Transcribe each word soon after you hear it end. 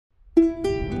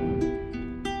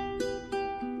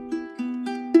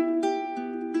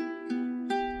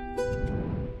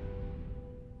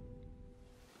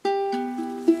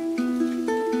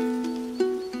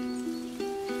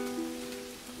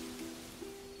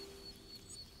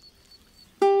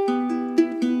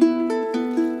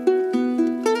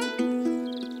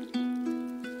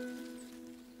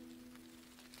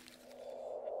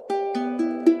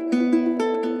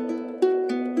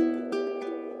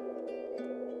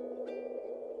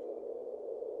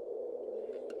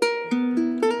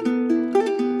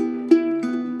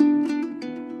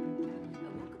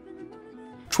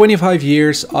"25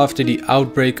 years after the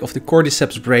outbreak of the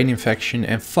cordyceps brain infection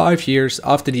and 5 years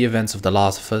after the events of The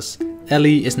Last of Us,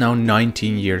 Ellie is now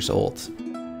 19 years old.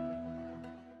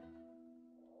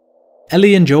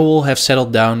 Ellie and Joel have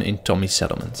settled down in Tommy's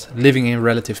settlement, living in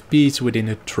relative peace within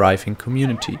a thriving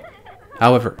community.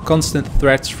 However, constant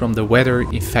threats from the weather,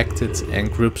 infected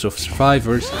and groups of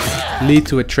survivors lead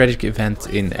to a tragic event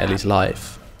in Ellie's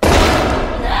life.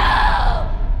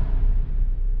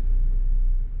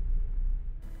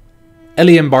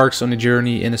 Ellie embarks on a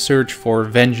journey in a search for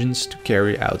vengeance to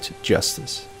carry out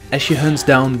justice. As she hunts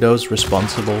down those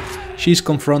responsible, she is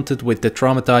confronted with the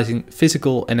traumatizing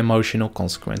physical and emotional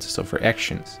consequences of her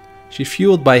actions. She's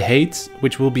fueled by hate,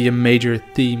 which will be a major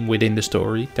theme within the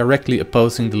story, directly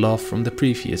opposing the love from the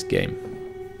previous game.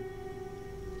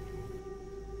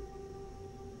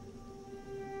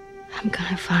 I'm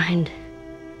gonna find,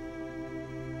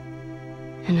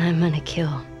 and I'm gonna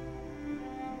kill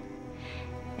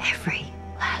every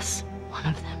last one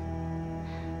of them.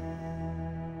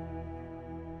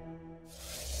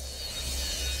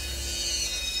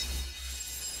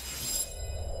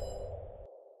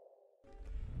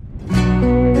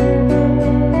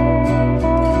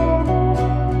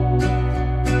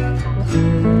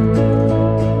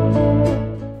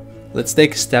 Let's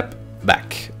take a step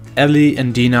back. Ellie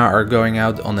and Dina are going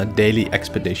out on a daily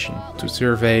expedition to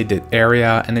survey the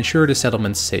area and ensure the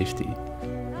settlement's safety.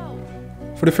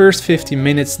 For the first 15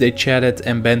 minutes they chatted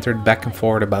and bantered back and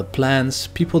forth about plans,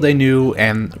 people they knew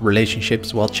and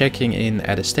relationships while checking in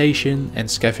at a station and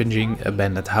scavenging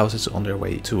abandoned houses on their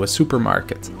way to a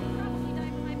supermarket.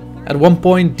 At one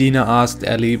point Dina asked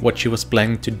Ellie what she was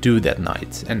planning to do that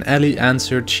night, and Ellie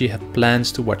answered she had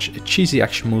plans to watch a cheesy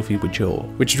action movie with Joel,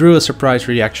 which drew a surprised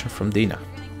reaction from Dina.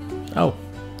 "Oh,"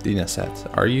 Dina said,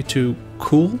 "are you two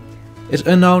cool?" It's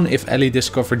unknown if Ellie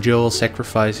discovered Joel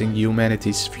sacrificing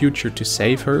humanity's future to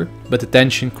save her, but the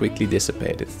tension quickly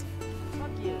dissipated.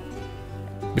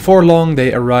 Before long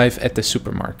they arrive at the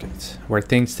supermarket, where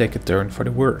things take a turn for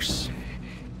the worse.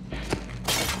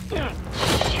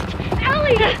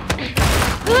 Ellie!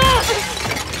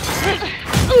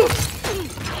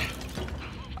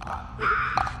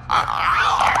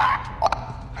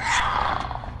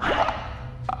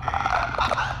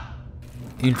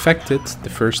 Infected, the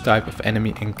first type of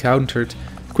enemy encountered,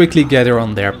 quickly gather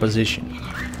on their position.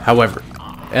 However,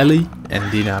 Ellie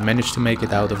and Dina manage to make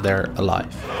it out of there alive.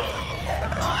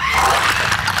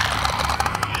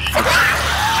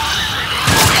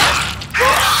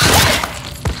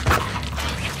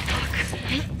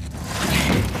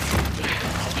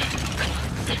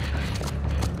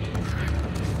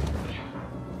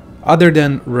 Other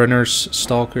than runners,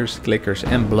 stalkers, clickers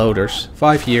and bloaters,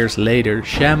 5 years later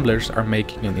shamblers are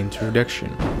making an introduction.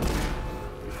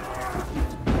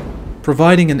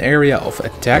 Providing an area of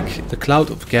attack, the cloud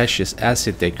of gaseous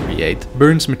acid they create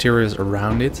burns materials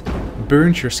around it,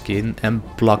 burns your skin and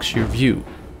blocks your view.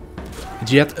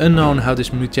 It's yet unknown how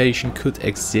this mutation could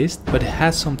exist, but it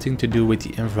has something to do with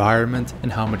the environment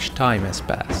and how much time has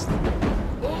passed.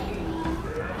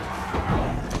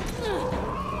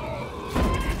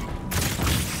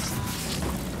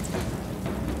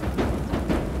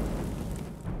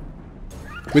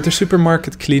 With the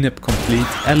supermarket cleanup complete,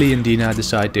 Ellie and Dina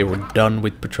decide they were done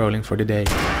with patrolling for the day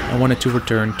and wanted to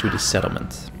return to the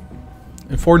settlement.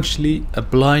 Unfortunately, a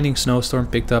blinding snowstorm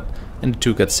picked up and the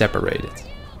two got separated.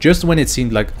 Just when it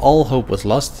seemed like all hope was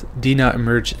lost, Dina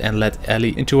emerged and led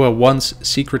Ellie into a once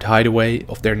secret hideaway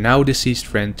of their now deceased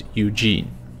friend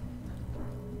Eugene.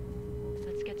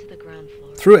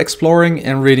 Through exploring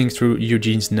and reading through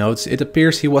Eugene's notes, it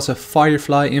appears he was a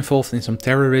firefly involved in some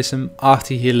terrorism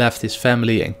after he left his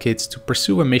family and kids to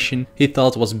pursue a mission he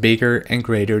thought was bigger and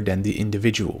greater than the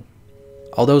individual.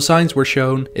 Although signs were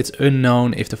shown, it's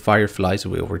unknown if the fireflies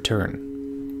will return.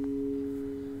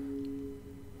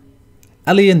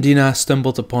 Ellie and Dina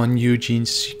stumbled upon Eugene's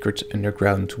secret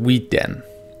underground wheat den.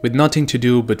 With nothing to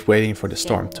do but waiting for the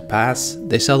storm to pass,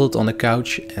 they settled on a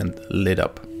couch and lit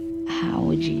up. How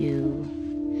would you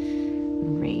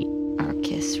rate our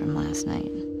kiss from last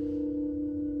night?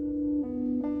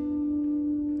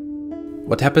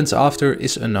 What happens after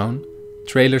is unknown.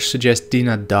 Trailers suggest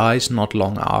Dina dies not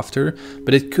long after,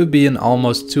 but it could be an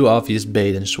almost too obvious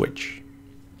bait and switch.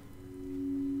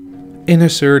 In a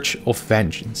search of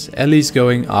vengeance, Ellie's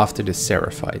going after the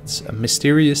Seraphites, a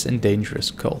mysterious and dangerous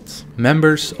cult.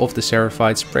 Members of the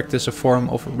Seraphites practice a form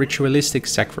of ritualistic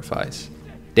sacrifice.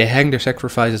 They hang their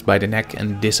sacrifices by the neck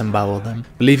and disembowel them,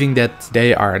 believing that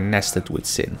they are nested with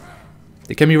sin.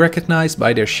 They can be recognized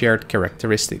by their shared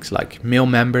characteristics, like male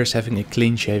members having a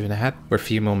clean-shaven head, where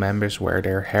female members wear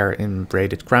their hair in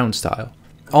braided crown style.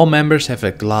 All members have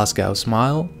a Glasgow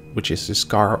smile, which is a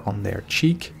scar on their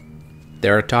cheek.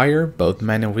 Their attire, both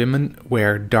men and women,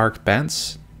 wear dark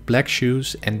pants, black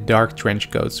shoes and dark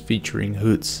trench coats featuring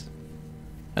hoods.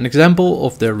 An example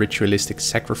of the ritualistic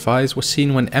sacrifice was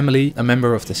seen when Emily, a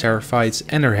member of the Seraphites,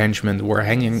 and her henchmen were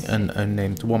hanging an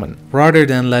unnamed woman. Rather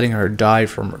than letting her die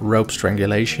from rope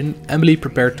strangulation, Emily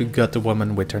prepared to gut the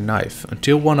woman with her knife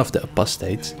until one of the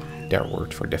apostates, their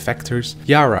word for defectors,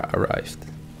 Yara, arrived.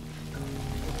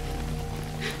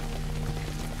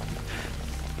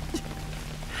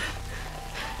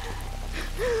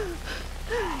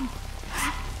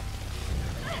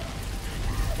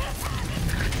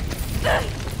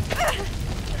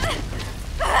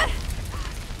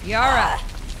 Yara!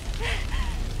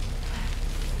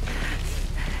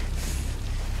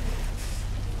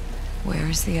 Where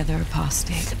is the other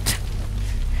apostate?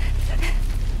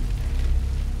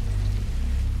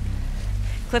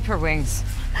 Clip her wings.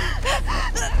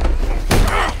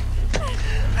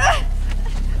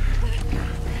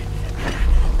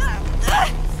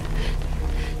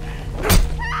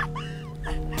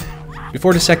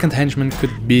 Before the second henchman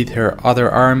could beat her other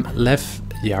arm, Lev,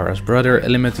 Yara's brother,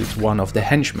 eliminated one of the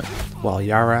henchmen, while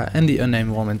Yara and the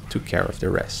unnamed woman took care of the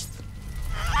rest.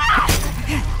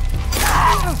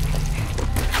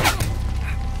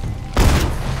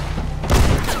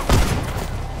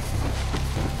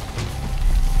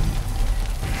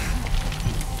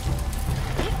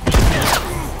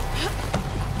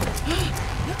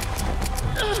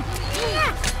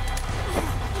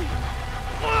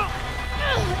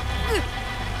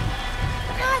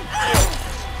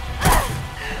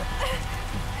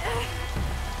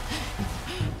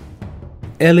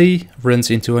 Ellie runs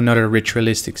into another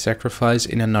ritualistic sacrifice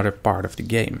in another part of the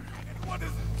game.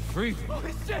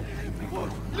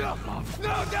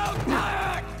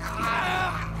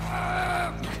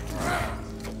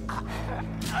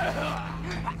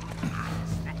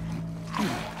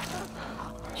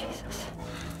 Jesus.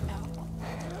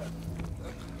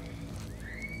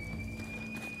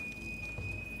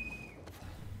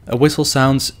 A whistle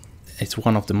sounds. It's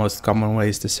one of the most common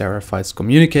ways the Seraphites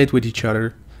communicate with each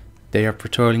other. They are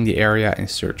patrolling the area in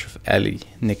search of Ellie,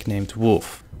 nicknamed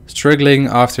Wolf. Struggling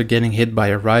after getting hit by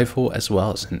a rifle as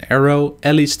well as an arrow,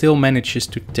 Ellie still manages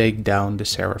to take down the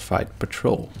Seraphite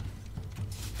patrol.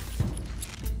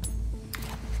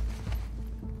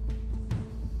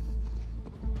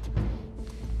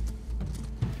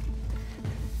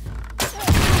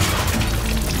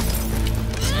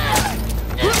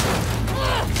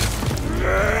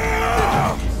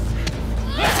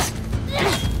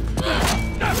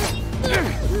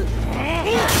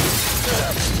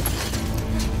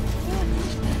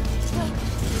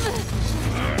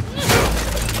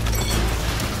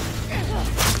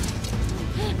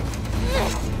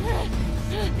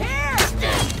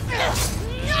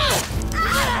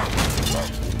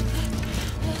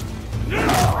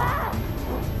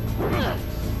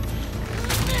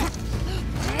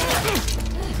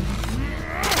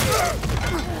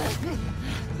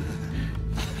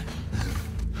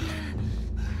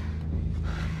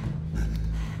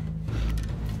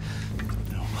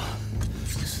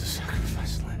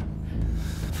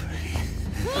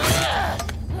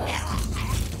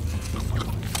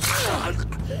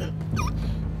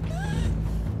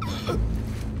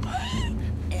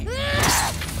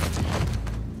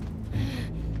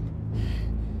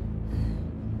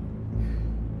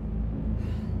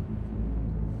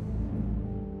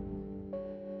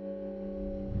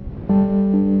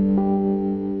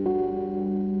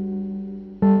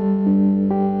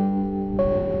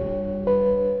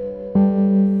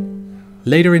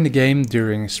 Later in the game,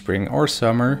 during spring or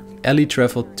summer, Ellie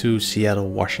traveled to Seattle,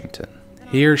 Washington.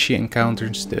 Here she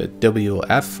encounters the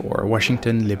WLF, or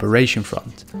Washington Liberation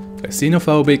Front, a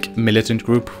xenophobic militant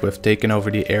group who have taken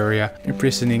over the area,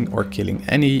 imprisoning or killing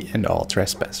any and all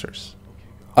trespassers.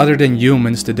 Other than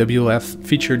humans, the WLF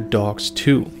featured dogs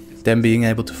too. Them being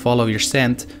able to follow your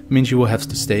scent means you will have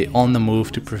to stay on the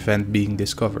move to prevent being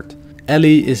discovered.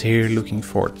 Ellie is here looking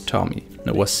for Tommy,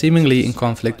 who was seemingly in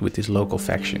conflict with his local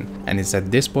faction, and it's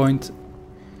at this point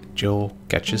Joel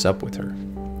catches up with her.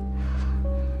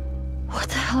 What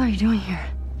the hell are you doing here?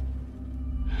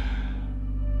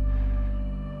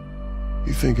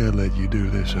 You think I'd let you do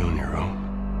this on your own?